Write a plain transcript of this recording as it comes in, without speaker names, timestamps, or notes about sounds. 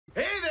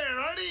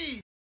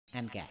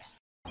and guess.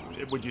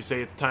 Would you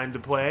say it's time to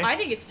play? I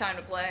think it's time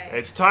to play.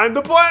 It's time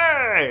to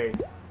play!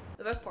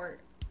 The best part.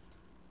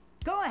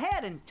 Go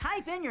ahead and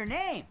type in your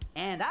name,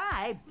 and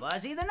I,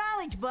 Buzzy the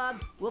Knowledge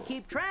Bug, will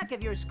keep track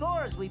of your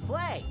score as we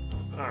play.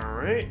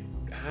 Alright.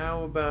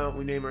 How about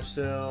we name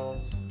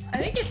ourselves... I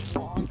think it's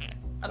long.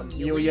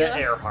 Amelia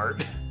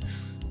Earhart.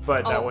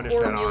 But that wouldn't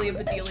fit on. Or Amelia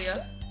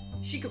Bedelia.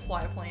 She could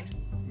fly a plane.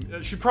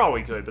 She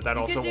probably could, but that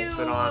You also could won't do,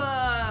 fit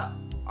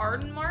on.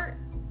 Ardenmart?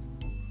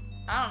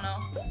 I don't know.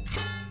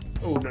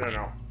 Oh,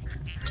 no.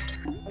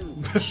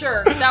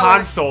 Sure, that Han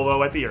works.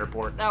 Solo at the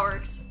airport. That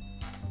works.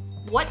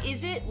 What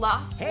is it?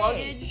 Lost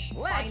luggage?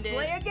 Let's Find it.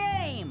 play a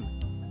game.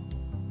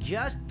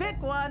 Just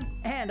pick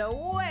one, and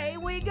away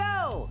we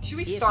go. Should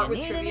we start with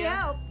If you need trivia? any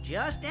help,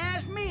 just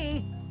ask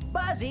me,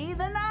 Buzzy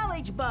the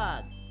Knowledge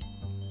Bug.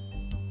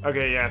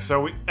 Okay, yeah,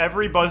 so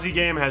every Buzzy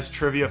game has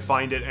trivia,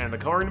 find it, and the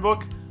coloring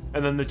book.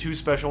 And then the two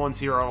special ones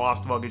here are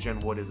lost luggage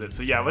and what is it.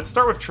 So yeah, let's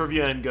start with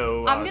trivia and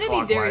go I'm gonna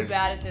clockwise. be very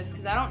bad at this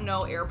because I don't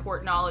know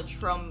airport knowledge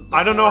from.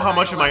 I don't know how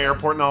much of my 9/11.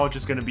 airport knowledge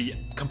is going to be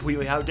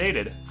completely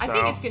outdated. So I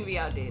think it's gonna be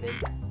outdated.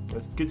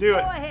 let's get to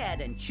it. Go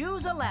ahead and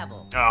choose a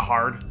level.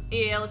 Hard.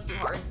 Yeah, let's do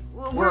hard.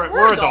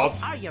 We're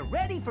adults. Are you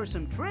ready for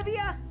some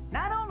trivia?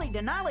 Not only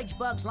do knowledge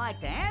bugs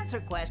like to answer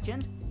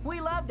questions, we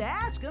love to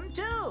ask them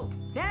too.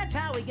 That's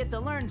how we get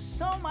to learn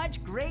so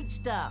much great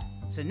stuff.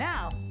 So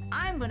now,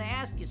 I'm gonna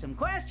ask you some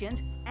questions,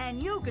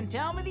 and you can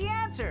tell me the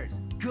answers.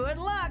 Good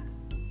luck.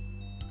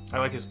 I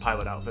like his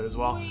pilot outfit as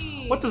well.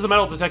 Whee! What does a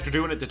metal detector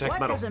do when it detects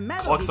What metal? does a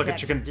metal Clucks like a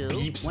detector chicken, do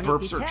beeps, when it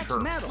burps, or detects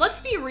chirps. metal? Let's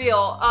be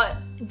real.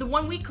 The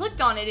one we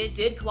clicked on it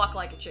did cluck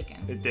like a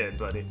chicken. It did,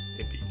 but it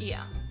beeps.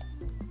 Yeah.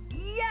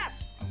 Yes.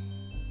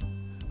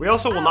 We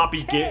also will not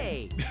be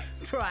Okay.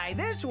 Try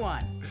this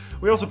one.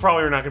 We also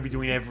probably are not going to be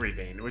doing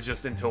everything. It was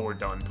just until we're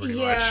done, pretty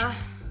Yeah. much.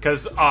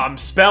 Because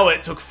Spell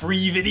It took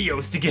free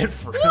videos to get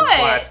through What?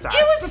 last time.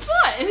 It was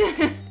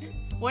fun.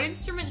 What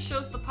instrument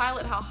shows the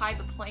pilot how high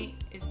the plane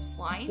is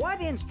flying?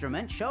 What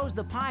instrument shows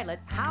the pilot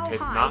how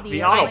It's high not the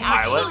the airplane I is autopilot.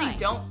 actually flying?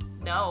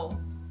 don't know.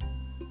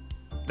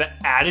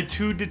 The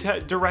attitude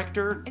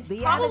director? It's The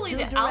probably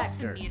the attitude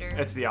director. altimeter,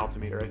 It's the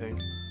altimeter, I think.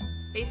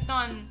 based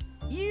on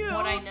You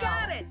what I know.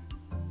 got it.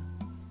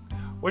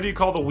 What do you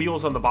call the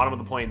wheels on the bottom of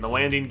the plane? The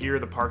landing gear,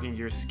 the parking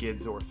gear,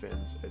 skids, or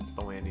fins? It's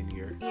the landing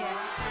gear. Yeah.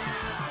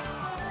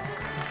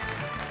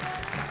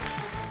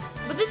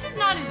 But this is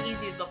not as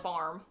easy as the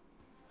farm.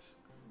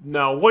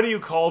 No, what do you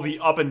call the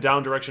up and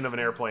down direction of an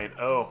airplane?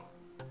 Oh,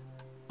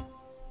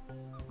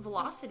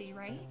 Velocity,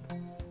 right?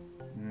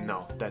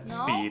 no, that's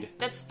No? speed.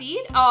 That's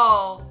speed?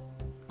 Oh.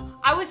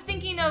 I was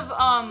thinking of,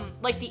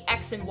 like the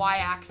X and Y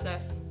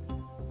axis.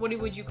 What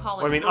would you call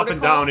it? Well, I mean, up and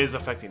Vertical? down is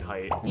affecting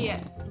height.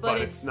 Yeah,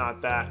 But it's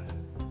not that.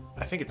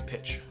 I think it's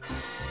pitch.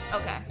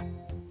 Okay.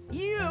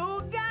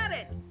 You got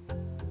it.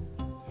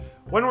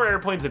 When were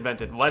airplanes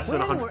invented? Less than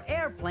When 100. were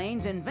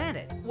airplanes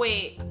invented?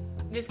 Wait,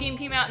 this game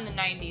came out in the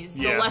 90s,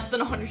 so Yeah. less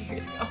than 100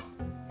 years ago.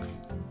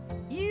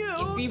 You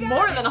It'd be got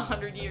more it. than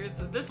 100 years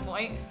at this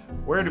point.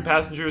 Where do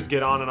passengers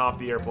get on and off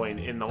the airplane?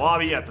 In the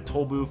lobby, at the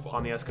toll booth,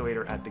 on the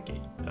escalator, at the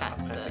gate. At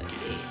the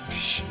gate.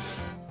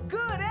 Psh. Good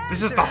answer.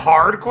 This is the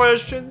hard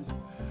questions?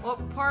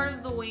 What part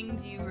of the wing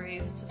do you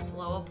raise to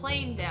slow a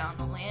plane down?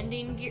 The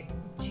landing gear?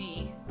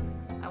 G.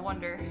 I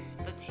wonder.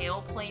 The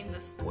tailplane, the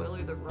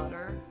spoiler, the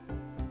rudder?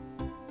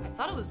 I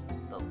thought it was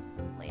the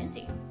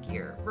landing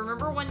gear.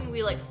 Remember when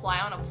we, like, fly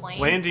on a plane?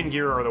 Landing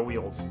gear are the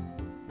wheels.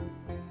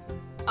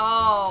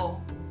 Oh.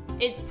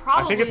 It's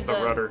probably I think it's the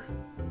rudder.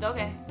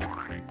 Okay.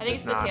 I think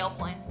it's the not.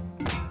 tailplane.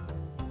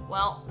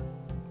 Well.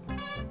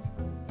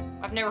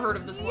 I've never heard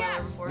of the spoiler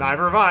before.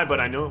 Neither have I, but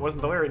I know it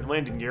wasn't the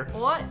landing gear.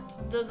 What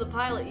does a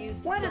pilot use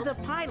to What tilt? does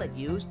a pilot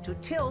use to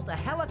tilt a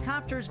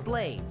helicopter's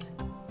blades?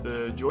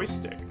 The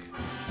joystick.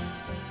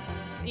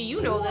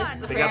 You know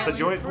this, They got the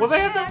apparently. Well, they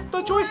have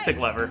the joystick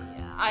lever.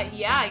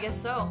 Yeah, I guess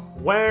so.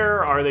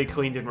 Where are they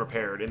cleaned and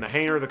repaired? In the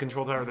hangar, the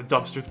control tower, the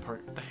dumpster,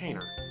 the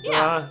hangar.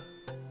 Yeah.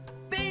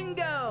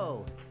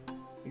 Bingo!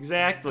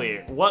 Exactly.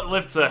 What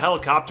lifts a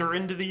helicopter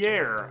into the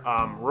air?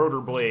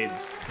 Rotor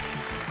blades.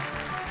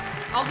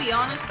 I'll be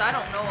honest, I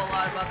don't know a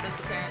lot about this,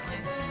 apparently.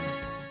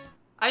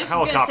 I was just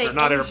gonna Helicopter, say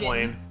not engine.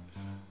 airplane.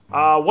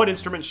 What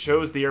instrument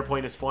shows the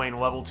airplane is flying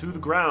level to the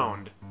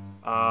ground?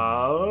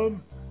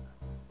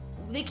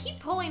 They keep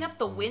pulling up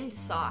the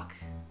windsock.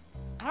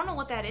 I don't know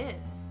what that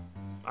is.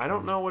 I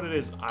don't know what it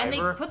is And they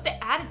either. put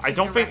the attitude I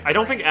don't think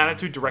director in.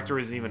 attitude director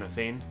is even a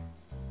thing.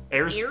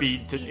 Airspeed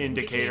Airspeed indicator.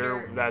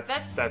 indicator.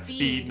 That's That's speed,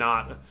 speed.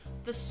 not.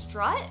 The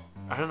strut?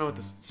 I don't know what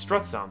this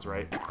strut sounds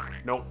right.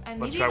 Nope.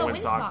 And Let's maybe try the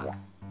windsock. windsock.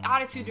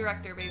 Attitude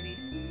director,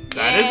 baby.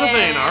 That is a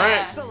thing. All right.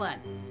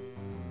 Excellent.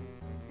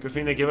 Good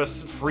thing they give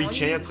us free What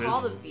chances. do you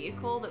call the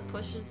vehicle that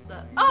pushes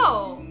the...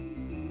 Oh!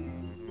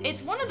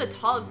 It's one of the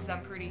tugs,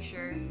 I'm pretty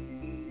sure.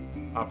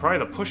 Probably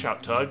the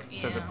push-out tug,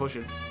 since Yeah. it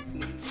pushes.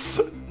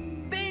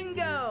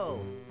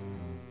 Bingo!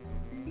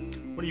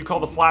 What do you call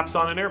the flaps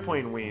on an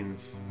airplane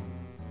wings?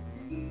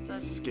 The...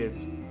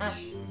 Skids.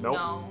 Nope.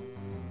 No.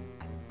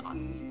 I thought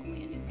it was the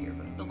landing gear,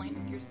 but the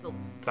landing gear's Here's the...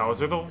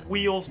 Those are the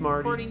wheels,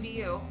 Marty. According to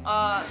you.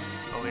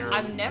 Only right.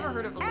 I've never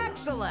heard of a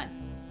Excellent.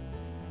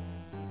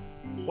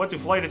 What do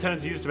flight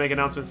attendants use to make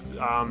announcements?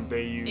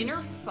 They use...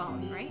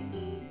 Interphone, right?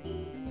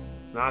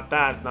 It's not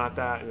that, it's not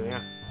that.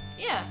 Yeah.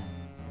 Yeah.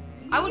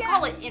 I would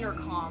call it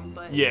intercom,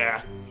 but...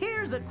 Yeah.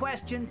 Here's a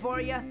question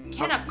for you.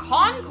 Can a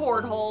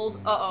Concorde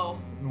hold? Uh-oh.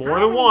 More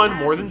than one,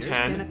 more than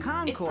 10.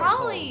 It's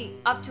probably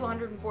up to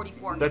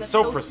 144. That's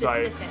so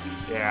precise. Specific.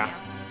 Yeah.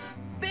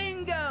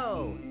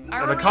 Bingo.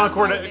 And the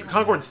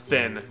Concorde's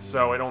thin,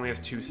 so it only has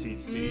 2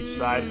 seats to each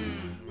side.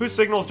 Who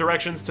signals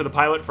directions to the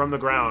pilot from the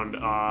ground?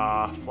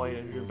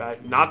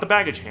 Not the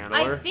baggage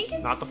handler. I think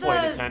it's not the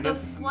flight attendant.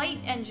 The flight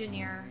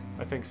engineer.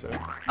 I think so.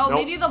 Oh, nope,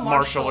 maybe the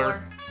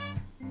marshaller.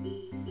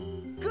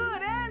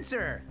 Good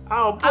answer.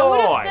 Oh boy! I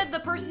would have said the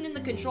person in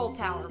the control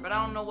tower, but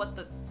I don't know what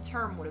the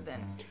term would have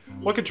been.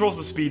 What controls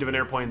the speed of an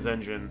airplane's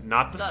engine?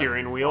 Not the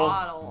steering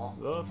wheel.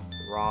 The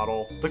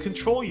throttle. The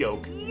control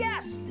yoke.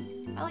 Yes.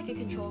 I like a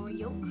control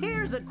yoke.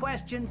 Here's a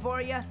question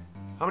for you.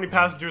 How many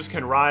passengers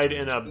can ride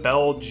in a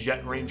Bell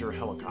Jet Ranger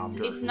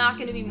helicopter? It's not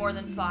going to be more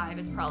than 5.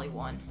 It's probably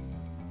 1.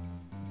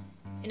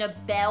 In a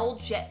Bell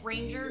Jet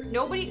Ranger?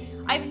 Nobody...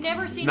 I've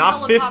never seen a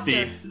helicopter...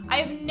 50.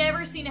 I've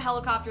never seen a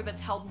helicopter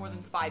that's held more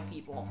than 5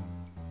 people.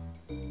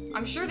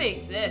 I'm sure they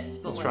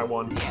exist, but Let's try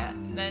 1. Yeah,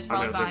 then it's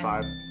probably I'm gonna say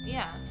 5.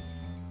 Yeah.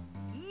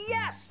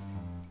 Yes.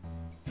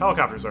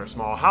 Helicopters are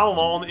small. How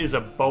long is a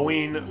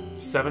Boeing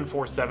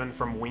 747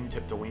 from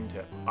wingtip to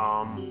wingtip?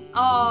 Oh.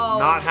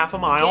 Not half a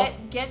mile.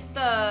 Get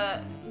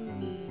the...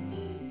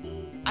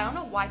 I don't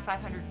know why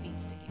 500 feet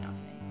sticking out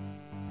to me.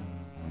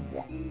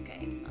 Okay,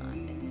 it's not.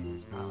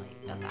 It's probably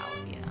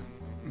about, yeah.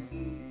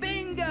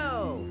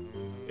 Bingo.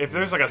 If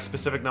there's like a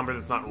specific number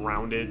that's not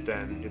rounded,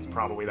 then it's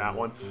probably that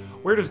one.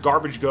 Where does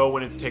garbage go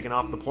when it's taken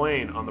off the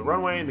plane? On the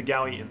runway, in the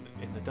galley,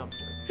 in the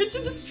dumpster. Into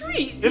the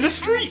street! In the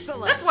street!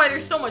 Excellent. That's why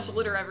there's so much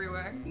litter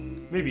everywhere.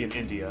 Maybe in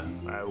India.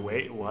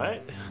 Wait,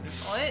 what?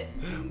 What?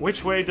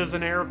 Which way does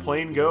an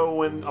airplane go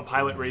when a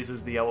pilot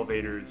raises the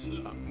elevators?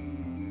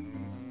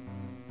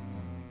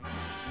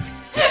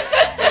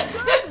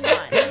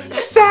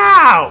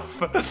 South!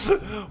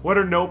 What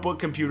are notebook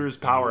computers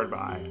powered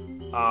by?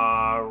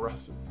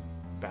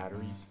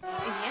 Batteries.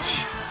 Yeah.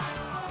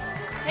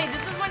 Hey,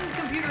 this is when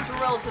computers were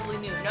relatively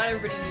new. Not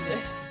everybody knew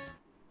this.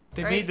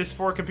 They made this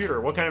for a computer.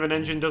 What kind of an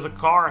engine does a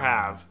car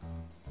have?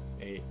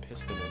 A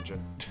piston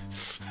engine.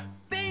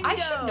 Bingo. I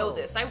should know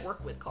this. I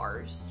work with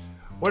cars.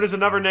 What is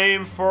another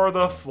name for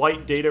the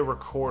flight data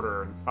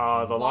recorder?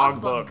 The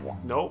logbook.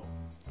 Nope.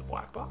 The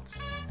black box.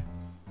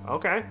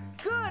 Okay.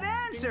 Good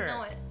answer. Didn't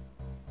know it.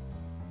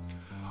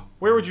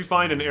 Where would you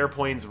find an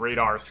airplane's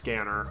radar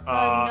scanner?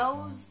 The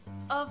nose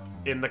of...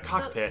 In the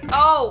cockpit.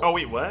 Oh! Oh,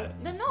 wait,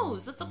 what? The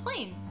nose of the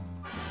plane.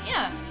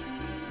 Yeah.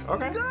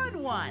 Okay. Good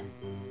one.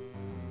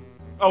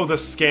 Oh, the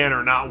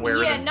scanner, not where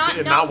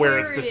not where where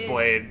it's it is.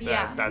 displayed.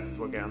 Yeah. That's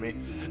what got me.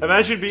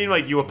 Imagine being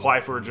like, you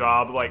apply for a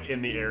job like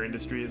in the air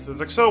industry. So it's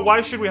like, so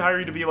why should we hire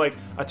you to be like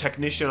a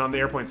technician on the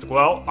airplane? It's like,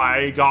 well,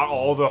 I got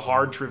all the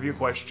hard trivia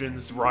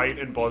questions right,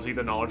 and Buzzy,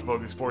 the knowledge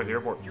bug, explores the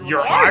airport.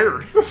 You're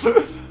hired.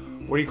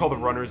 What do you call the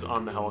runners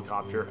on the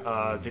helicopter?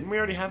 Didn't we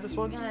already have this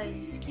one?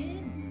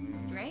 Skid,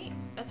 right?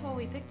 That's what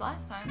we picked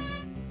last time.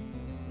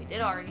 We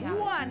did already have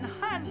it.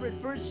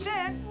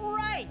 100%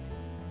 right.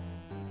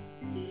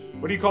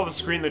 What do you call the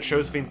screen that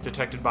shows things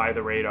detected by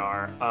the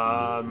radar?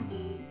 A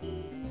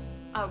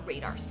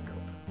radar scope.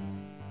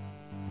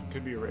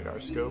 Could be a radar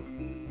scope.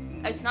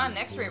 It's not an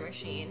X-ray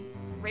machine.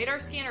 Radar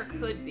scanner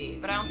could be,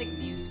 but I don't think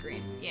view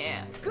screen.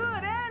 Yeah.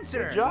 Good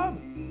answer. Good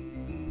job.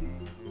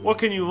 What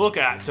can you look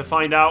at to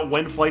find out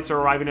when flights are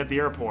arriving at the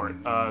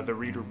airport? The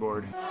reader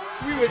board.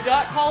 We would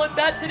not call it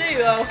that today,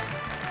 though.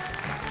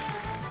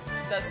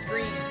 The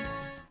screen.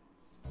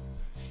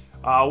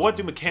 What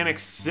do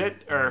mechanics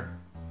stand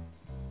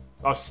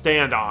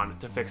on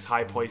to fix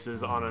high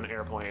places on an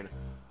airplane?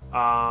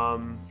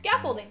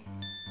 Scaffolding.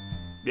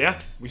 Yeah,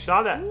 we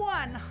saw that.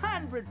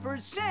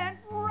 100%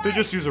 right. They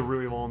just use a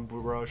really long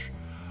brush.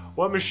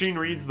 What machine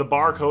reads the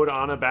barcode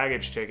on a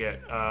baggage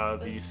ticket?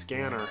 The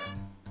scanner.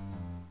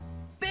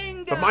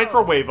 Bingo. The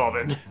microwave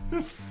oven.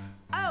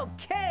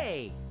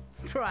 Okay.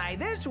 Try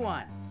this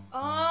one.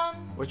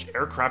 Which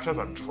aircraft has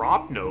a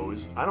drop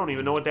nose? I don't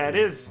even know what that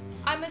is.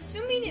 I'm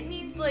assuming it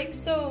means like,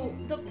 so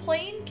the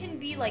plane can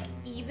be like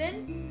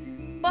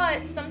even,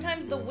 but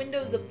sometimes the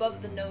window's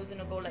above the nose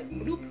and it'll go like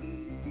bloop.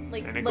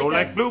 Like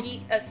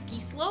a ski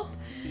slope.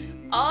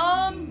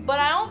 But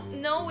I don't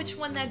know which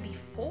one that'd be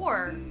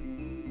for.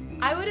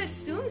 I would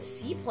assume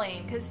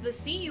seaplane, because the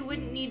sea you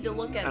wouldn't need to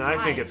look as high.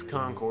 And I think it's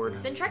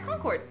Concorde. Then try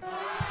Concorde.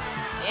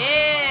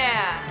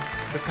 Yeah!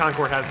 Because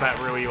Concorde has that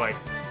really, like,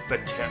 the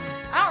tip.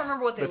 I don't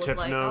remember what they look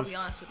like, nose. I'll be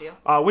honest with you.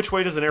 Which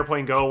way does an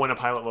airplane go when a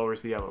pilot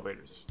lowers the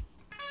elevators?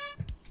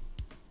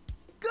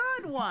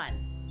 Good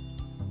one.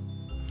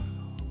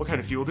 What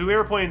kind of fuel do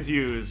airplanes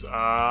use?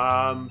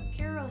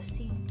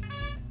 Kerosene.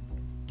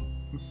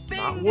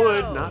 Not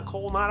wood, not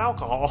coal, not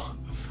alcohol.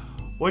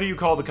 What do you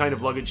call the kind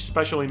of luggage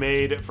specially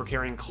made for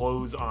carrying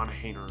clothes on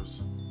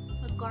hangers?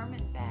 A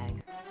garment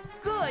bag.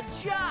 Good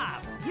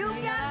job! You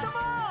got them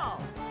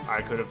all!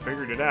 I could have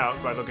figured it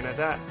out by looking at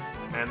that.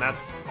 And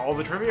that's all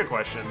the trivia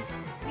questions.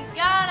 We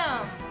got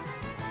him!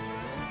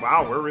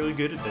 Wow, we're really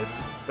good at this.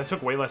 That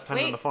took way less time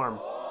than Wait. the farm.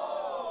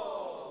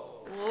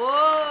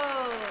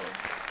 Whoa!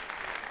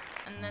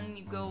 And then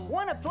you go.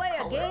 Wanna play a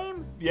color.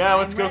 game? Yeah,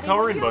 let's I'm go ready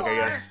coloring when book, I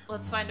you are. guess.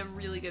 Let's find a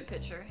really good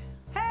picture.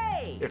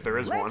 Hey! If there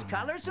is let's one.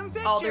 color some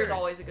pictures. Oh, there's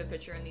always a good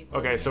picture in these.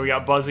 Okay, so we games.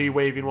 got Buzzy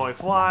waving while he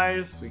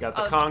flies. We got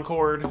the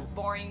Concorde.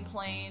 Boring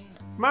plane.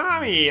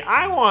 Mommy,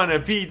 I want to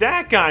be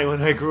that guy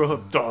when I grow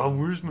up. Dom,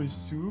 where's my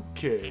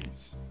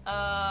suitcase?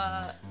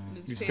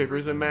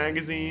 Newspapers and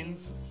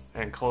magazines.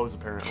 And clothes,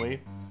 apparently.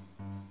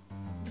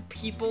 The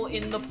people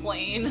in the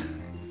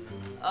plane.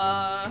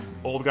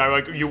 Old guy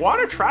like, you want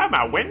to try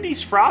my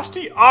Wendy's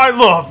Frosty? I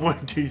love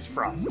Wendy's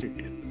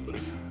Frosties.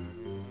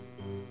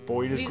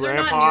 Boy and his These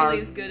grandpa. are not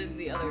nearly as good as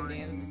the other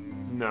games.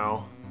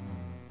 No.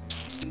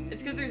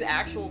 It's because there's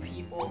actual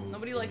people.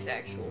 Nobody likes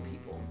actual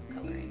people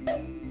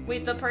coloring.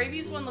 Wait, the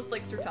previous one looked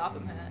like Sir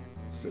Topham Hat.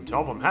 So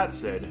Topham Hat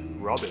said,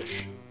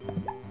 rubbish.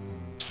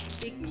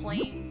 Big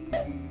plane.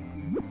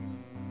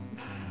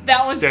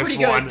 That one's This pretty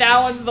good. one. That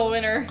one's the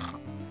winner.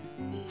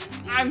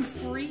 I'm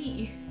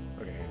free.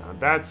 Okay, now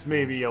that's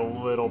maybe a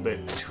little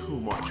bit too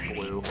much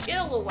blue. Get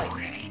a little white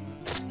there.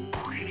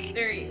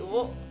 There you go.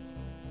 Whoa.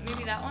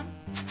 Maybe that one?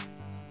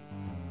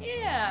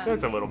 Yeah.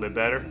 That's a little bit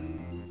better.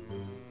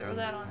 Throw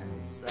that on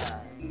his,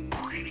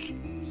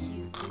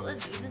 he's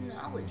Buzzy the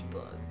knowledge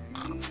bug.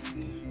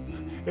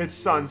 It's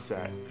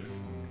sunset.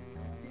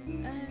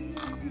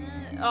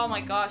 Oh my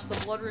gosh, the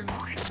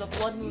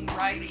blood moon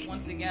rises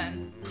once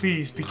again.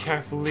 Please be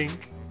careful,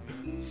 Link.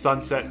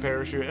 Sunset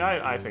parachute.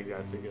 I think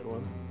that's a good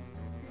one.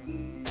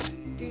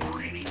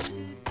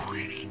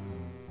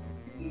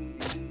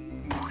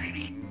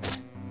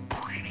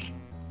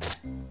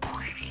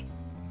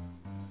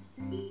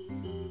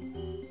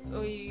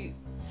 Oh, you...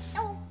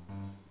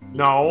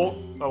 No,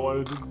 I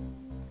wanted to...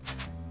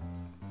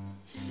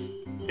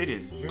 It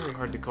is very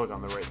hard to click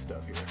on the right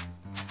stuff here.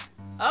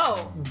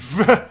 Oh.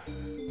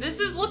 This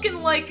is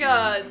looking like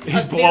a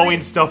He's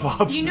blowing stuff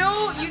up. You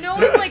know in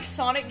like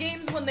Sonic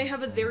games when they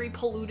have a very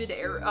polluted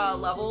air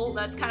level?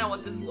 That's kind of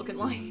what this is looking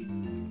like.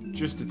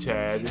 Just a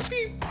tad.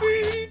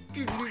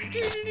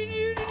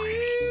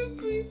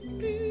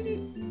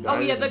 Oh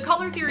yeah, the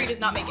color theory does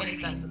not make any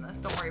sense in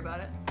this. Don't worry about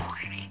it.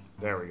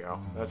 There we go.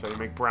 That's how you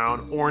make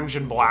brown. Orange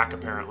and black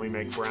apparently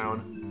make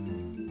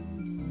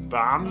brown.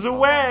 Bombs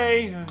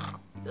away!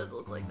 It does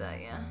look like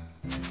that, yeah.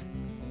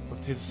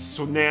 With his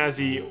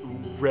snazzy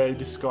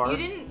red scarf.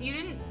 You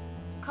didn't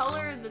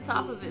color the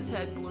top of his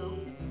head blue.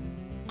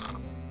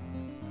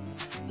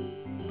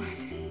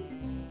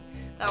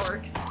 That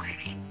works.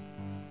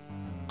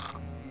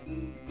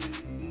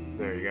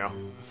 There you go.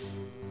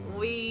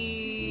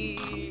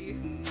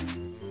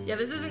 Yeah,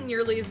 this isn't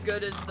nearly as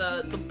good as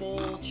the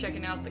bull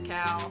checking out the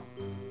cow.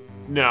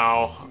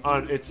 No,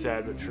 it's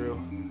sad but true.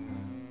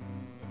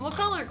 What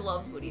color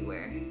gloves would he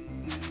wear?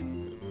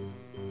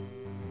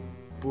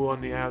 Blue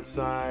on the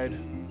outside.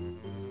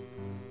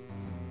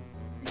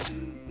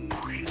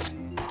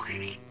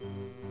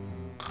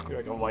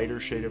 Like a lighter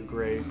shade of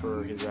gray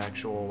for his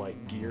actual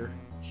like gear.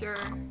 Sure.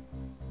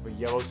 A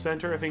yellow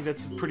center, I think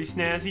that's pretty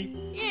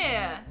snazzy.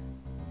 Yeah.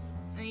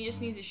 And he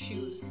just needs his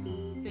shoes.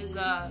 His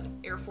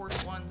Air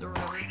Force Ones or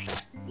whatever.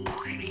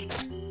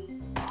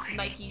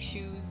 Nike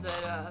shoes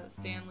that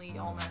Stanley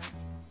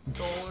Almas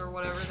stole or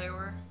whatever they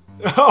were.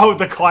 Oh,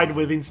 the Clyde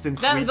Livingston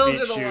Sweet Those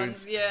Feet are the shoes.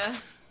 ones, yeah.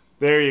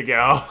 There you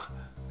go.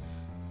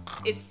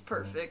 It's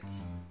perfect.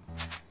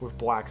 With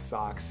black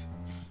socks.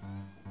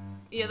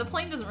 Yeah, the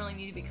plane doesn't really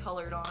need to be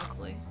colored,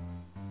 honestly.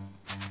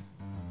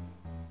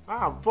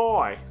 Oh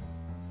boy.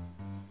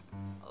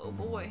 Oh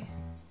boy.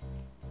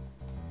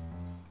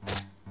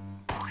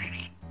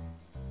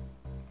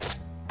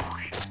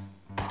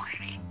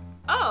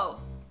 Oh!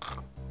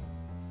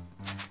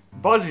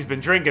 Buzzy's been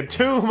drinking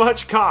too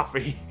much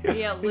coffee.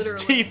 Yeah, His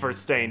literally. teeth are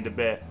stained a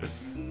bit.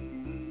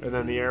 And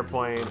then the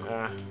airplane,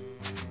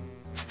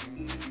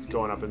 it's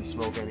going up in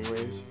smoke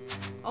anyways.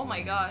 Oh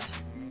my gosh.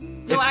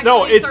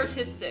 It's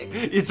artistic.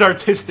 It's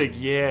artistic,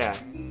 yeah.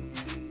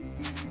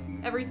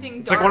 Everything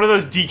dark. It's like one of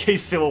those DK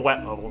silhouette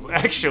levels,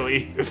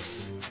 actually.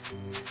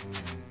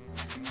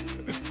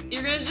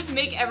 You're gonna just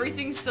make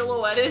everything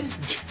silhouetted?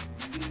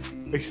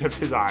 Except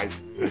his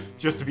eyes.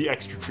 Just to be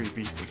extra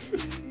creepy.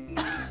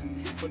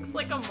 Looks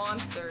like a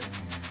monster.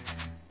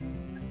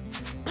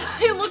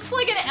 It looks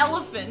like an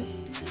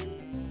elephant.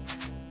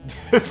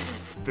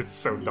 That's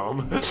so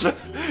dumb. That's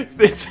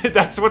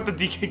what the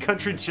DK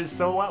Country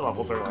silhouette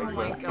levels are like. Oh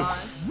my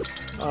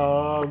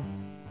though. gosh.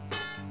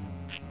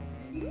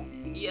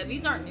 Yeah,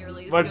 these aren't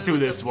nearly as Let's good do as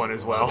this the one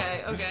as well.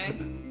 Okay, okay.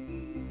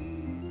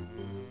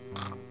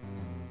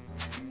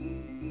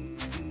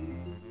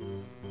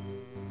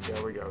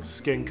 There we go.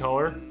 Skin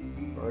color.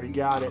 Already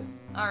got it.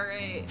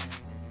 Alright.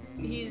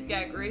 He's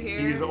got gray hair.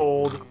 He's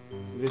old.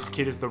 This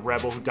kid is the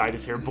rebel who dyed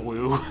his hair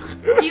blue.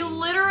 He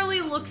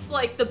literally looks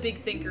like the Big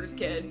Thinker's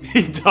kid.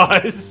 He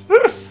does.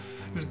 This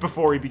is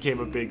before he became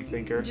a big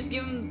thinker. Just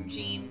give him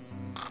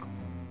jeans.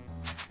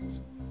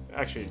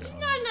 Actually, no.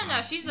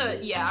 No. She's a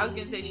I was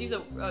gonna say she's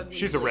a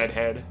She's a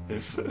redhead.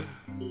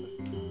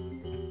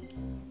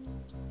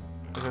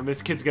 And then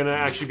this kid's gonna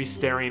actually be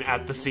staring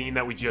at the scene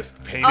that we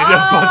just painted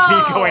of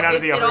Buzzy going out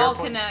of the other It all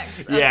airplane.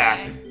 connects.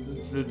 Yeah,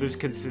 Okay. there's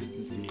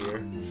consistency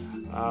here.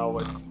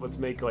 Let's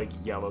make like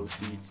yellow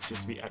seats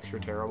just to be extra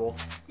terrible.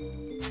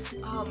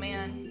 Oh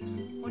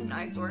man, what an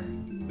eyesore.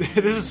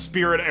 This is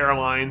Spirit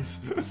Airlines.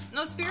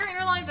 No, Spirit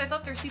Airlines. I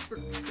thought their seats were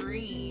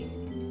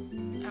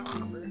green. I don't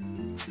remember.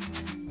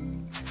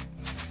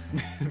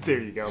 There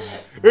you go.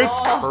 It's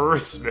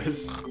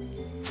Christmas.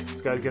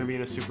 This guy's gonna be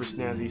in a super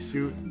snazzy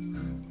suit.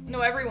 No,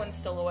 everyone's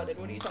silhouetted.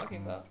 What are you talking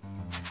about?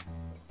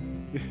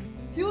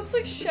 He looks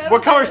like Shadow.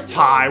 What color's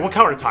tie? What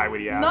color tie would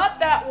he have? Not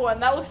that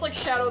one. That looks like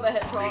Shadow the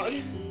Hedgehog.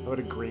 How about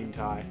a green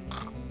tie?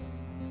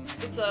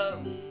 It's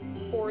a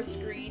forest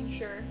green,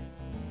 sure.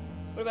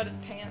 What about his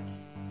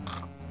pants?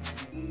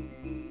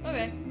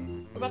 Okay.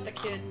 What about the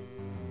kid?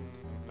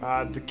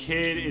 The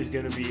kid is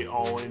gonna be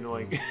all in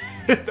like.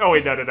 Oh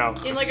wait, no.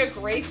 In like a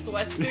gray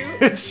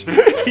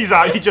sweatsuit. He's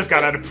out. He just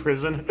got out of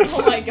prison.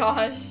 Oh my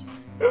gosh.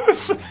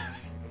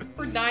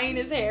 For dyeing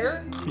his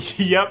hair.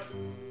 Yep.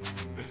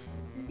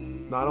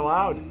 It's not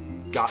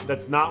allowed. God,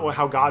 that's not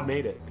how God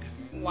made it.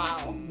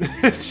 Wow.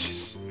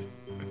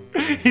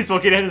 He's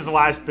looking at his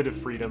last bit of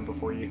freedom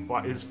before he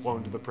is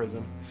flown to the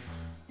prison.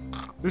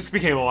 This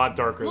became a lot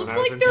darker Looks than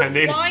I was like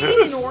intending. they're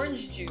flying in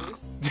orange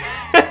juice.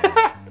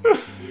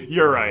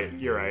 You're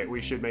right.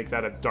 We should make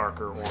that a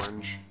darker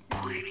orange.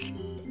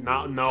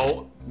 Not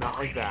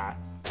like that.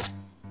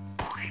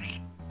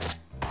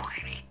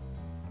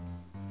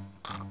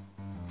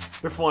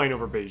 They're flying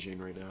over Beijing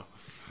right now.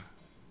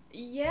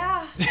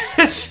 Yeah.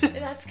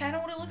 That's kind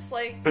of what it looks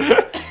like.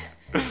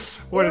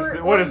 What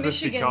does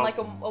this Michigan, become? like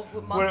a month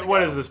ago.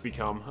 What does this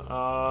become?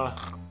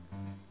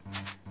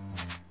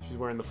 She's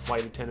wearing the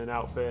flight attendant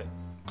outfit.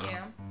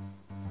 Yeah.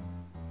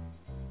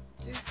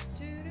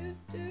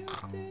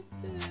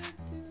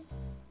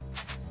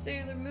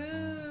 Sailor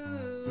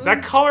Moon. Did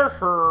that color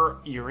her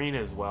earring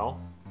as well?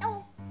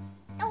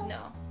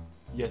 No.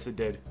 Yes, it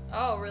did.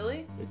 Oh,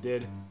 really? It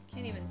did.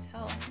 Can't even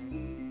tell.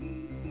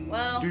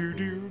 Well.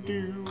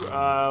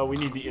 We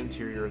need the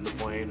interior of the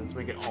plane. Let's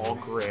make it all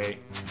gray.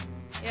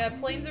 Yeah,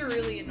 planes are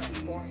really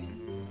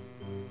boring.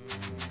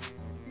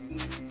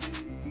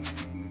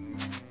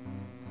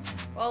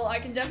 Well, I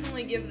can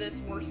definitely give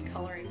this worst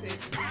coloring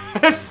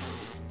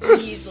pages.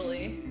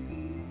 Easily.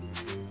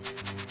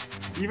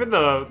 Even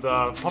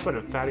the Puppet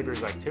and Fatty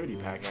Bear's activity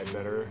pack had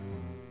better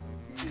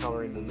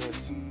coloring than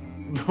this.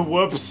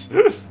 Whoops.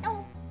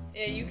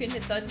 Yeah, you can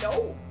hit the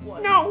no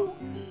one. No.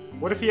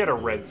 What if he had a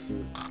red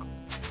suit?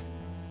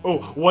 Oh,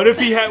 what if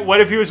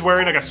he was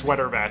wearing like a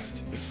sweater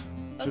vest?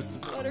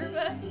 Sweater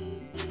vest?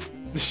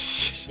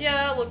 Yeah,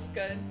 that looks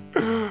good.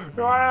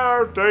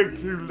 Oh,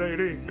 thank you,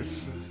 lady.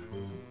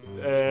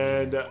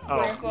 And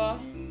Grandpa.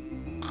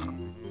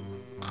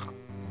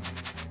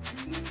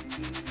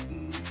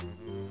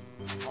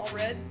 All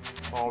red?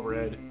 All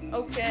red.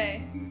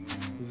 Okay.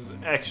 This is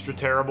extra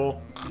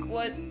terrible.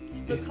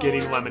 What's the He's color?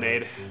 getting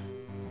lemonade.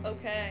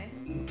 Okay.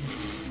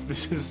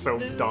 This is so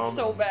This dumb. is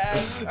so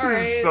bad. All right,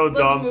 This is so let's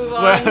dumb. move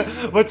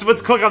on.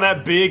 Let's click on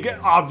that big,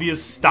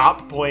 obvious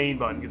stop playing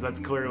button, because that's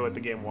clearly what the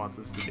game wants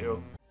us to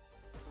do.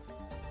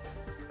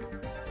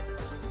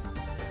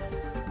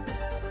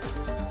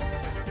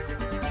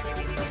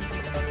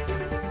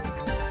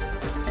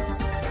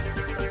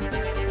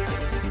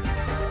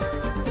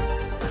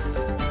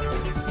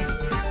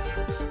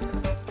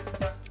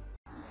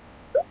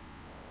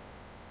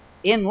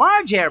 In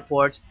large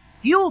airports,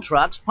 fuel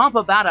trucks pump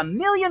about 1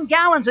 million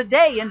gallons a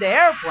day into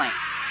airplanes.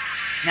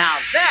 Now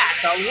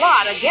that's a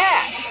lot of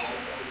gas.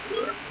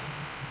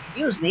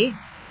 Excuse me.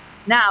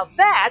 Now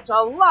that's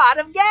a lot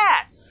of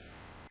gas.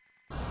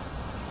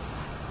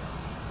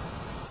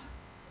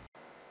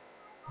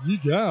 Ye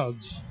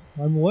gods,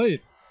 I'm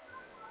late.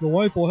 The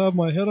wife will have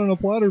my head on a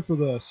platter for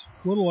this.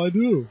 What'll I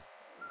do?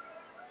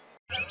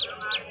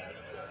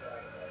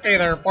 Hey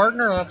there,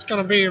 partner. That's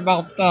going to be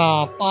about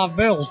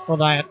 $5 for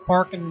that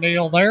parking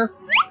deal there.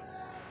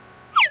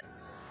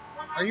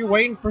 Are you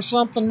waiting for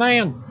something,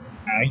 man?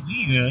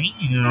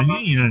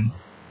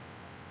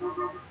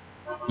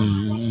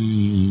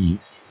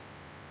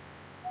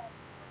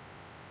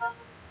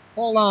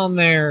 Hold on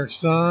there,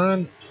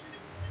 son.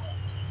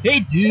 Hey,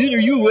 dude, are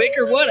you awake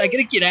or what? I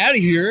gotta get out of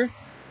here.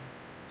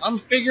 I'm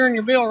figuring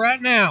your bill right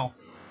now.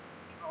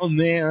 Oh,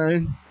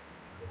 man.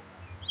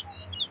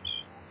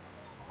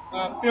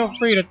 Feel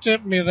free to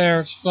tip me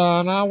there,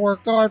 son. I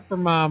work hard for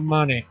my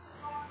money.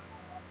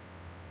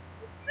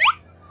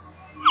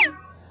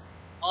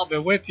 I'll be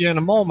with you in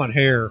a moment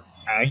here.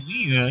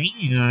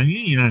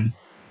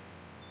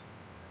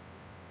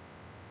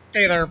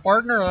 Hey there,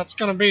 partner. That's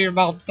going to be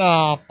about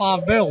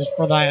 $5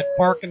 for that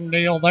parking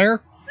deal there.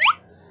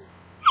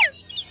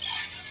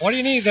 What do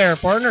you need there,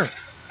 partner?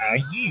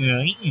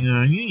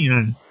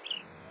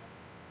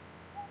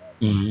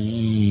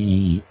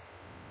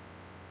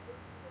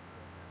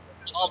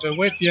 I'll be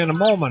with you in a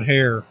moment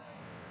here.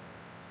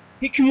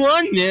 Hey, come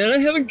on, man. I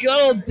haven't got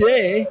all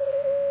day.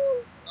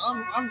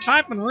 I'm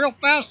typing real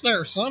fast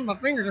there, son. My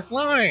fingers are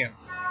flying.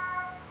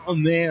 Oh,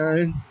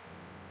 man.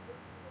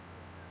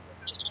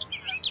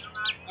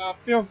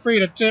 Feel free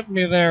to tip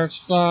me there,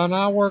 son.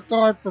 I work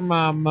hard for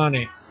my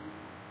money.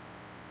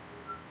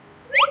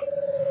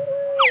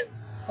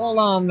 Hold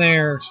on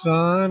there,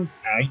 son.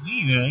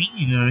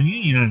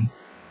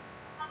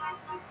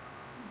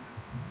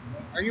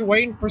 Are you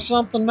waiting for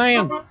something,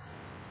 man?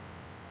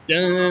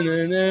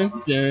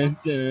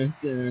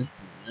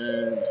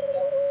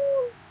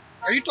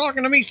 Are you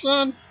talking to me,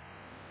 son?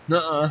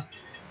 Nuh-uh.